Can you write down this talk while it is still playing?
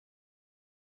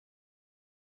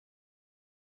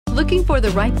Looking for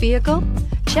the right vehicle?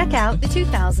 Check out the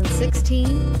 2016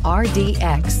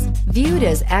 RDX. Viewed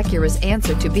as Acura's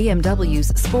answer to BMW's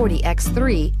sporty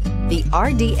X3, the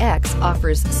RDX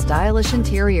offers stylish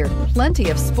interior, plenty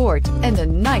of sport, and a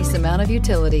nice amount of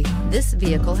utility. This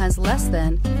vehicle has less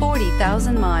than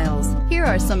 40,000 miles. Here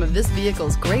are some of this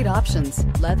vehicle's great options: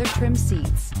 leather trim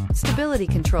seats, stability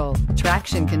control,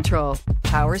 traction control,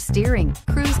 power steering,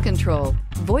 cruise control,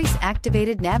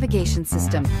 voice-activated navigation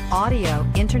system, audio,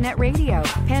 internet radio,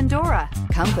 Pandora,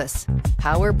 compass,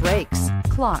 power brakes,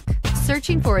 clock.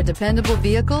 Searching for a dependable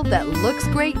vehicle that looks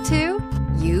great too?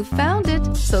 You found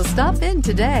it, so stop in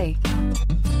today.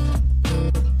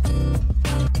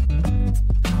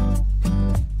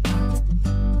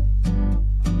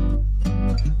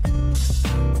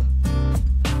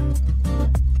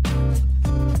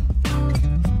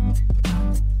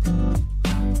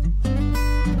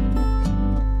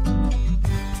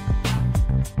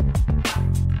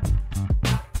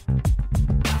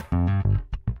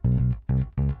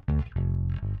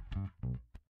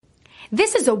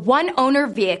 This is a one-owner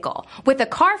vehicle with a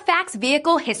Carfax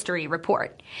Vehicle History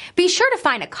Report. Be sure to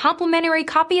find a complimentary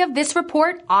copy of this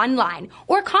report online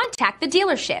or contact the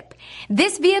dealership.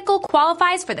 This vehicle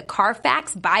qualifies for the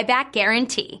Carfax Buyback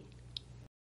Guarantee.